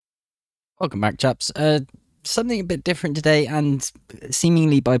Welcome back, chaps. Something a bit different today, and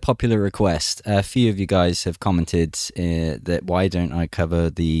seemingly by popular request. A few of you guys have commented that why don't I cover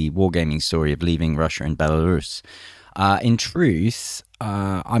the wargaming story of leaving Russia and Belarus? In truth,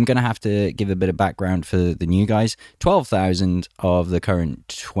 I'm going to have to give a bit of background for the new guys. 12,000 of the current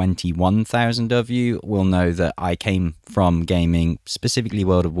 21,000 of you will know that I came from gaming, specifically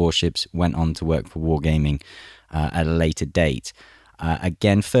World of Warships, went on to work for wargaming at a later date.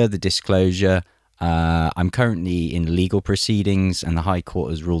 Again, further disclosure, I'm currently in legal proceedings and the High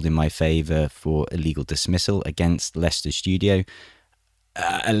Court has ruled in my favour for illegal dismissal against Leicester Studio,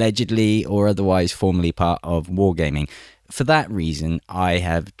 allegedly or otherwise formally part of wargaming. For that reason, I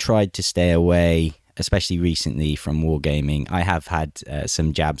have tried to stay away, especially recently, from wargaming. I have had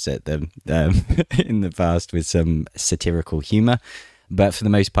some jabs at them in the past with some satirical humour. But for the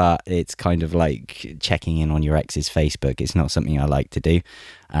most part, it's kind of like checking in on your ex's Facebook. It's not something I like to do.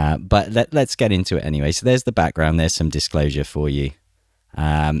 But let's get into it anyway. So there's the background. There's some disclosure for you.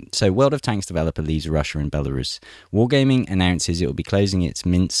 So World of Tanks developer leaves Russia and Belarus. Wargaming announces it will be closing its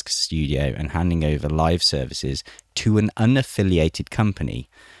Minsk studio and handing over live services to an unaffiliated company.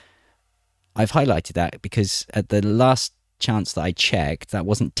 I've highlighted that because at the last chance that I checked, that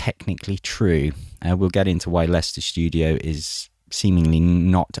wasn't technically true. We'll get into why Leicester Studio is seemingly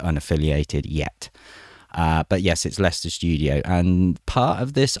not unaffiliated yet. But yes, it's Leicester Studio. And part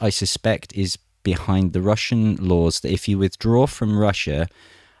of this, I suspect, is behind the Russian laws that if you withdraw from Russia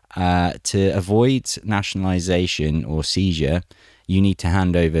to avoid nationalization or seizure, you need to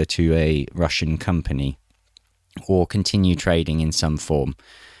hand over to a Russian company or continue trading in some form.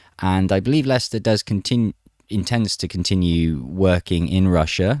 And I believe Leicester intends to continue working in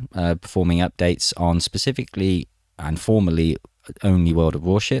Russia, performing updates on specifically and formally only World of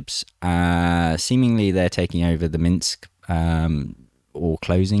Warships. Seemingly they're taking over the Minsk or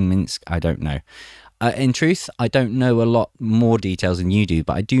closing Minsk. I don't know. In truth, I don't know a lot more details than you do,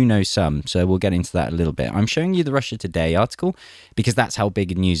 but I do know some, so we'll get into that a little bit. I'm showing you the Russia Today article because that's how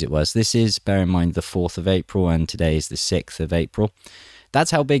big a news it was. This is, bear in mind, the 4th of April and today is the 6th of April. That's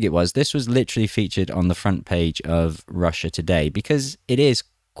how big it was. This was literally featured on the front page of Russia Today because it is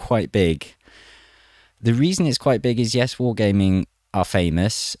quite big. The reason it's quite big is, yes, wargaming are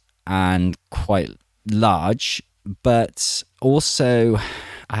famous and quite large, but also,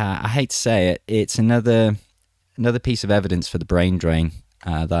 I hate to say it, it's another piece of evidence for the brain drain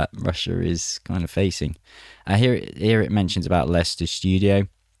that Russia is kind of facing. Here it mentions about Leicester Studio,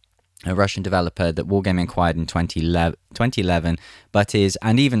 a Russian developer that wargaming acquired in 2011, but is,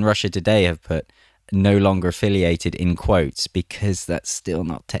 and even Russia Today have put, no longer affiliated in quotes because that's still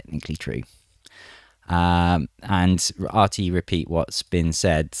not technically true. And RT repeat what's been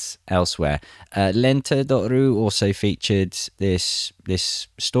said elsewhere. Lenta.ru also featured this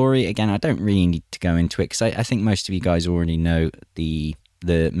story. Again, I don't really need to go into it because I think most of you guys already know the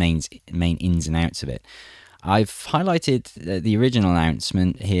main ins and outs of it. I've highlighted the original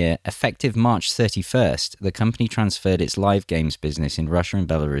announcement here. Effective March 31st, the company transferred its live games business in Russia and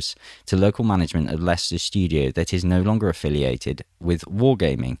Belarus to local management of Leicester Studio that is no longer affiliated with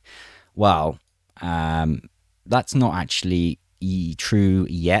wargaming. Well, that's not actually true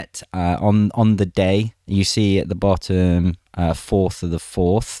yet. On the day, you see at the bottom, 4th of the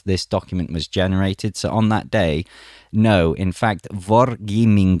 4th, this document was generated. So on that day, no, in fact,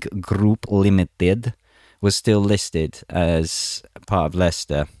 Wargaming Group Limited was still listed as part of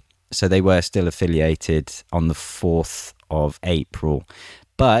Leicester. So they were still affiliated on the 4th of April.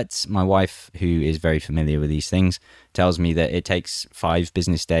 But my wife, who is very familiar with these things, tells me that it takes 5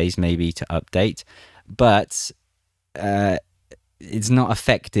 business days maybe to update. But it's not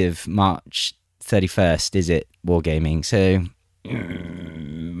effective March 31st, is it, wargaming? So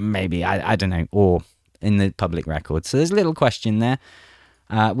maybe, I don't know, or in the public record. So there's a little question there.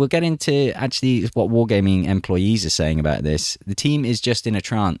 We'll get into actually what wargaming employees are saying about this. The team is just in a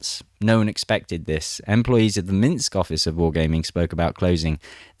trance. No one expected this. Employees at the Minsk office of wargaming spoke about closing.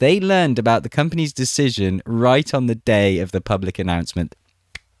 They learned about the company's decision right on the day of the public announcement.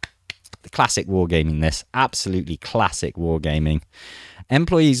 The classic wargaming, this. Absolutely classic wargaming.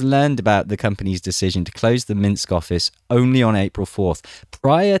 Employees learned about the company's decision to close the Minsk office only on April 4th.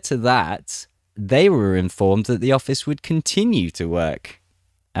 Prior to that, they were informed that the office would continue to work.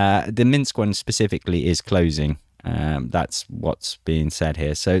 The Minsk one specifically is closing. That's what's being said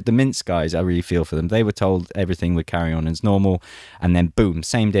here. So the Minsk guys, I really feel for them. They were told everything would carry on as normal, and then boom,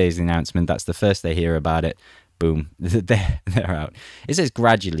 same day as the announcement, that's the first they hear about it. Boom, they're out. It says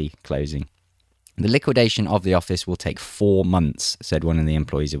gradually closing. The liquidation of the office will take 4 months, said one of the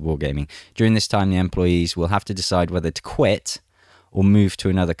employees of Wargaming. During this time, the employees will have to decide whether to quit or move to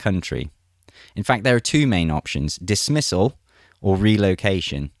another country. In fact, there are two main options: dismissal or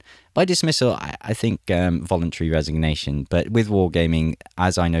relocation. By dismissal, I think voluntary resignation. But with wargaming,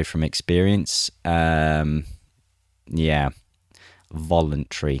 as I know from experience, yeah,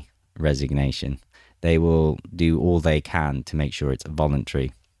 voluntary resignation. They will do all they can to make sure it's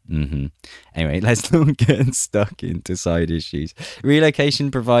voluntary. Anyway, let's not get stuck into side issues. Relocation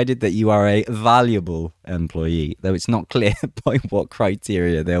provided that you are a valuable employee, though it's not clear by what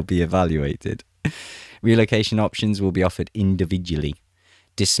criteria they'll be evaluated. Relocation options will be offered individually.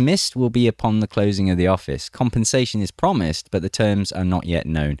 Dismissed will be upon the closing of the office. Compensation is promised, but the terms are not yet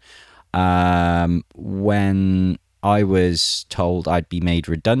known. When I was told I'd be made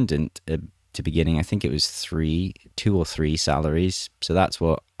redundant to beginning, I think it was 2 or 3 salaries. So that's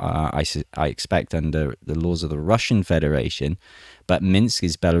what I expect under the laws of the Russian Federation. But Minsk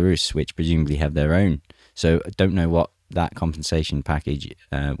is Belarus, which presumably have their own. So I don't know what that compensation package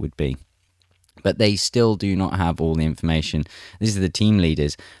would be. But they still do not have all the information. These are the team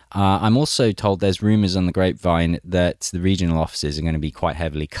leaders. I'm also told there's rumors on the grapevine that the regional offices are going to be quite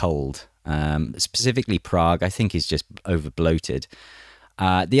heavily culled. Specifically Prague, I think, is just over bloated.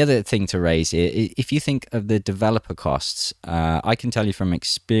 The other thing to raise here, if you think of the developer costs, I can tell you from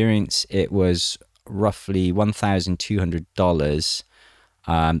experience, it was roughly $1,200.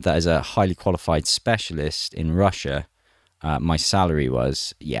 That is a highly qualified specialist in Russia. My salary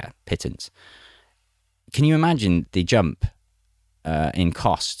was, pittance. Can you imagine the jump in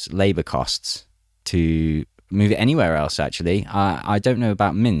costs, labor costs, to move it anywhere else, actually? I don't know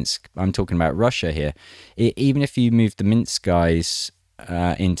about Minsk. I'm talking about Russia here. Even if you move the Minsk guys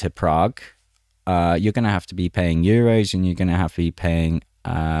into Prague, you're going to have to be paying euros, and you're going to have to be paying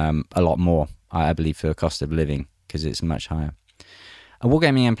a lot more, I believe, for the cost of living, because it's much higher. A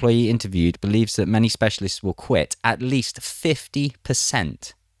wargaming employee interviewed believes that many specialists will quit, at least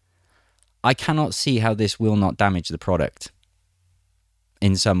 50%. I cannot see how this will not damage the product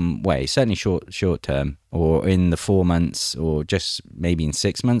in some way, certainly short term, or in the 4 months, or just maybe in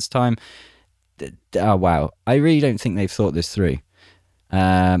 6 months' time. Oh, wow. I really don't think they've thought this through.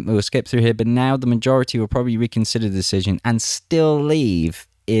 We'll skip through here, but now the majority will probably reconsider the decision and still leave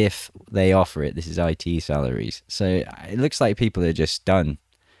if they offer it. This is IT salaries. So it looks like people are just done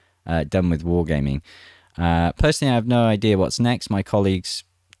with wargaming. Personally, I have no idea what's next. My colleagues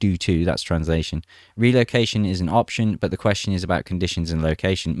do too. That's translation. Relocation is an option, but the question is about conditions and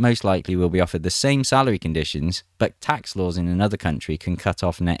location. Most likely we'll be offered the same salary conditions, but tax laws in another country can cut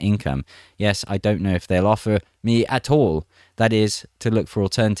off net income. Yes, I don't know if they'll offer me at all. That is, to look for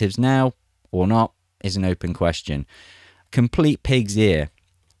alternatives now or not is an open question. Complete pig's ear.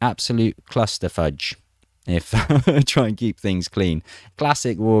 Absolute cluster fudge, if I try and keep things clean.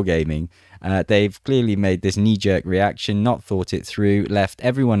 Classic wargaming. They've clearly made this knee-jerk reaction, not thought it through, left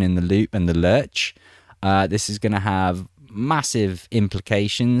everyone in the loop and the lurch. This is going to have massive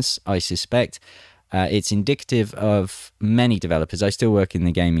implications, I suspect. It's indicative of many developers. I still work in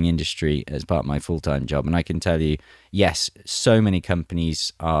the gaming industry as part of my full-time job, and I can tell you, yes, so many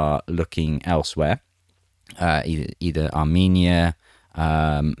companies are looking elsewhere. Either Armenia,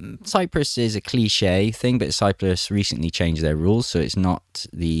 Cyprus is a cliche thing, but Cyprus recently changed their rules, so it's not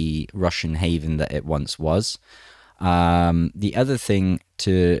the Russian haven that it once was. The other thing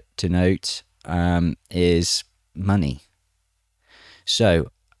to note is money. So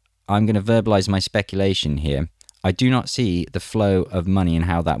I'm going to verbalize my speculation here. I do not see the flow of money and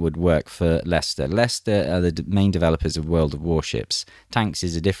how that would work for Leicester. Leicester are the main developers of World of Warships. Tanks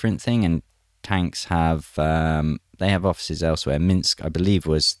is a different thing, and tanks have they have offices elsewhere. Minsk, I believe,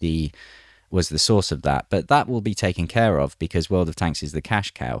 was the source of that, but that will be taken care of because World of Tanks is the cash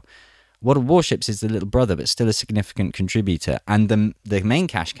cow. World of Warships is the little brother, but still a significant contributor, and the main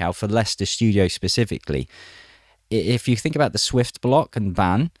cash cow for Leicester Studio specifically. If you think about the Swift block and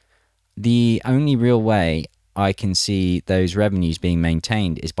ban, the only real way I can see those revenues being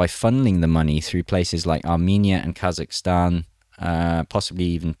maintained is by funneling the money through places like Armenia and Kazakhstan, possibly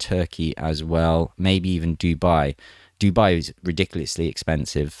even Turkey as well, maybe even Dubai. Dubai is ridiculously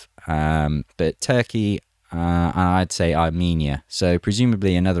expensive, but Turkey, and I'd say Armenia. So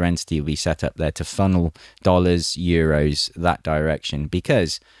presumably another entity will be set up there to funnel dollars, euros, that direction.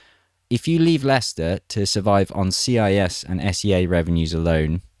 Because if you leave Leicester to survive on CIS and SEA revenues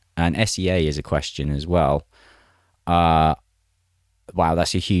alone, and SEA is a question as well, wow,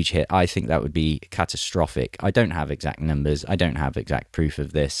 that's a huge hit. I think that would be catastrophic. I don't have exact numbers. I don't have exact proof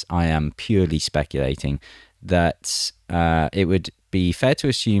of this. I am purely speculating that it would be fair to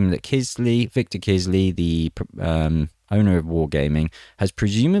assume that Victor Kisley, the owner of Wargaming, has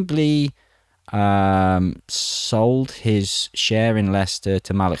presumably sold his share in Leicester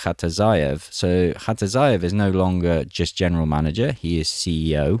to Malik Khatazayev. So Khatazayev is no longer just general manager; he is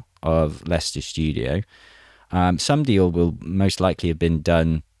CEO of Leicester Studio. Some deal will most likely have been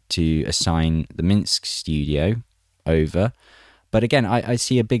done to assign the Minsk studio over. But again, I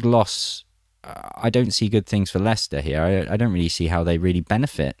see a big loss. I don't see good things for Leicester here. I don't really see how they really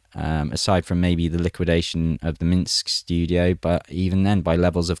benefit, aside from maybe the liquidation of the Minsk studio. But even then, by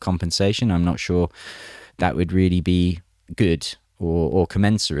levels of compensation, I'm not sure that would really be good or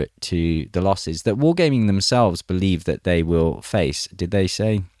commensurate to the losses that Wargaming themselves believe that they will face. Did they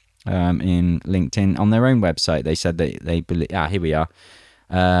say in LinkedIn? On their own website, they said that they believe... here we are.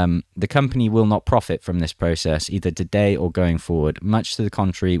 The company will not profit from this process, either today or going forward. Much to the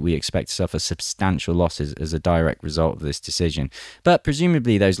contrary, we expect to suffer substantial losses as a direct result of this decision. But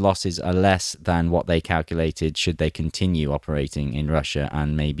presumably those losses are less than what they calculated should they continue operating in Russia,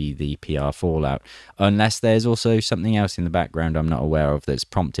 and maybe the PR fallout. Unless there's also something else in the background I'm not aware of that's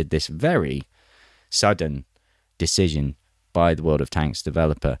prompted this very sudden decision by the World of Tanks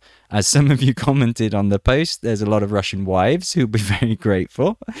developer. As some of you commented on the post, there's a lot of Russian wives who'll be very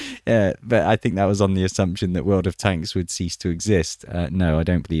grateful. But I think that was on the assumption that World of Tanks would cease to exist. No, I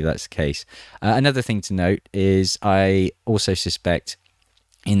don't believe that's the case. Another thing to note is I also suspect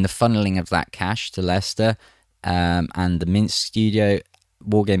in the funneling of that cash to Leicester and the Minsk studio,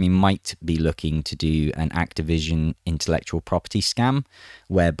 Wargaming might be looking to do an Activision intellectual property scam,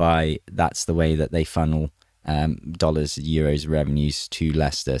 whereby that's the way that they funnel dollars, euros revenues to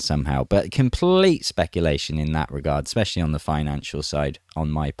Leicester somehow. But complete speculation in that regard, especially on the financial side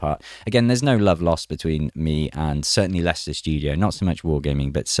on my part. Again, there's no love lost between me and certainly Leicester Studio, not so much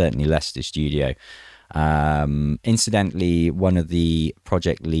Wargaming, but certainly Leicester Studio. Incidentally, one of the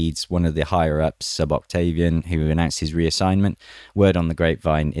project leads, one of the higher ups, Sub Octavian, who announced his reassignment, word on the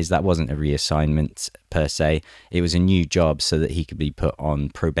grapevine is that wasn't a reassignment per se. It was a new job so that he could be put on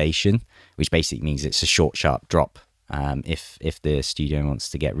probation, which basically means it's a short, sharp drop if the studio wants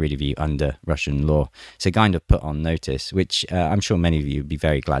to get rid of you under Russian law. So kind of put on notice, which I'm sure many of you would be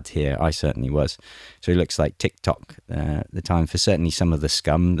very glad to hear. I certainly was. So it looks like TikTok, the time for certainly some of the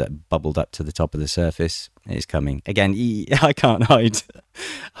scum that bubbled up to the top of the surface is coming. Again, I can't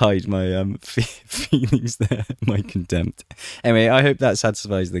hide my feelings there, my contempt. Anyway, I hope that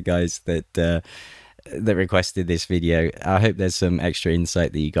satisfies the guys that requested this video. I hope there's some extra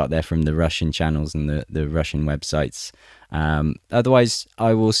insight that you got there from the Russian channels and the Russian websites. Otherwise,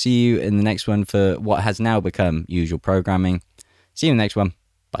 I will see you in the next one for what has now become usual programming. See you in the next one.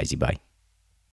 Bye-bye.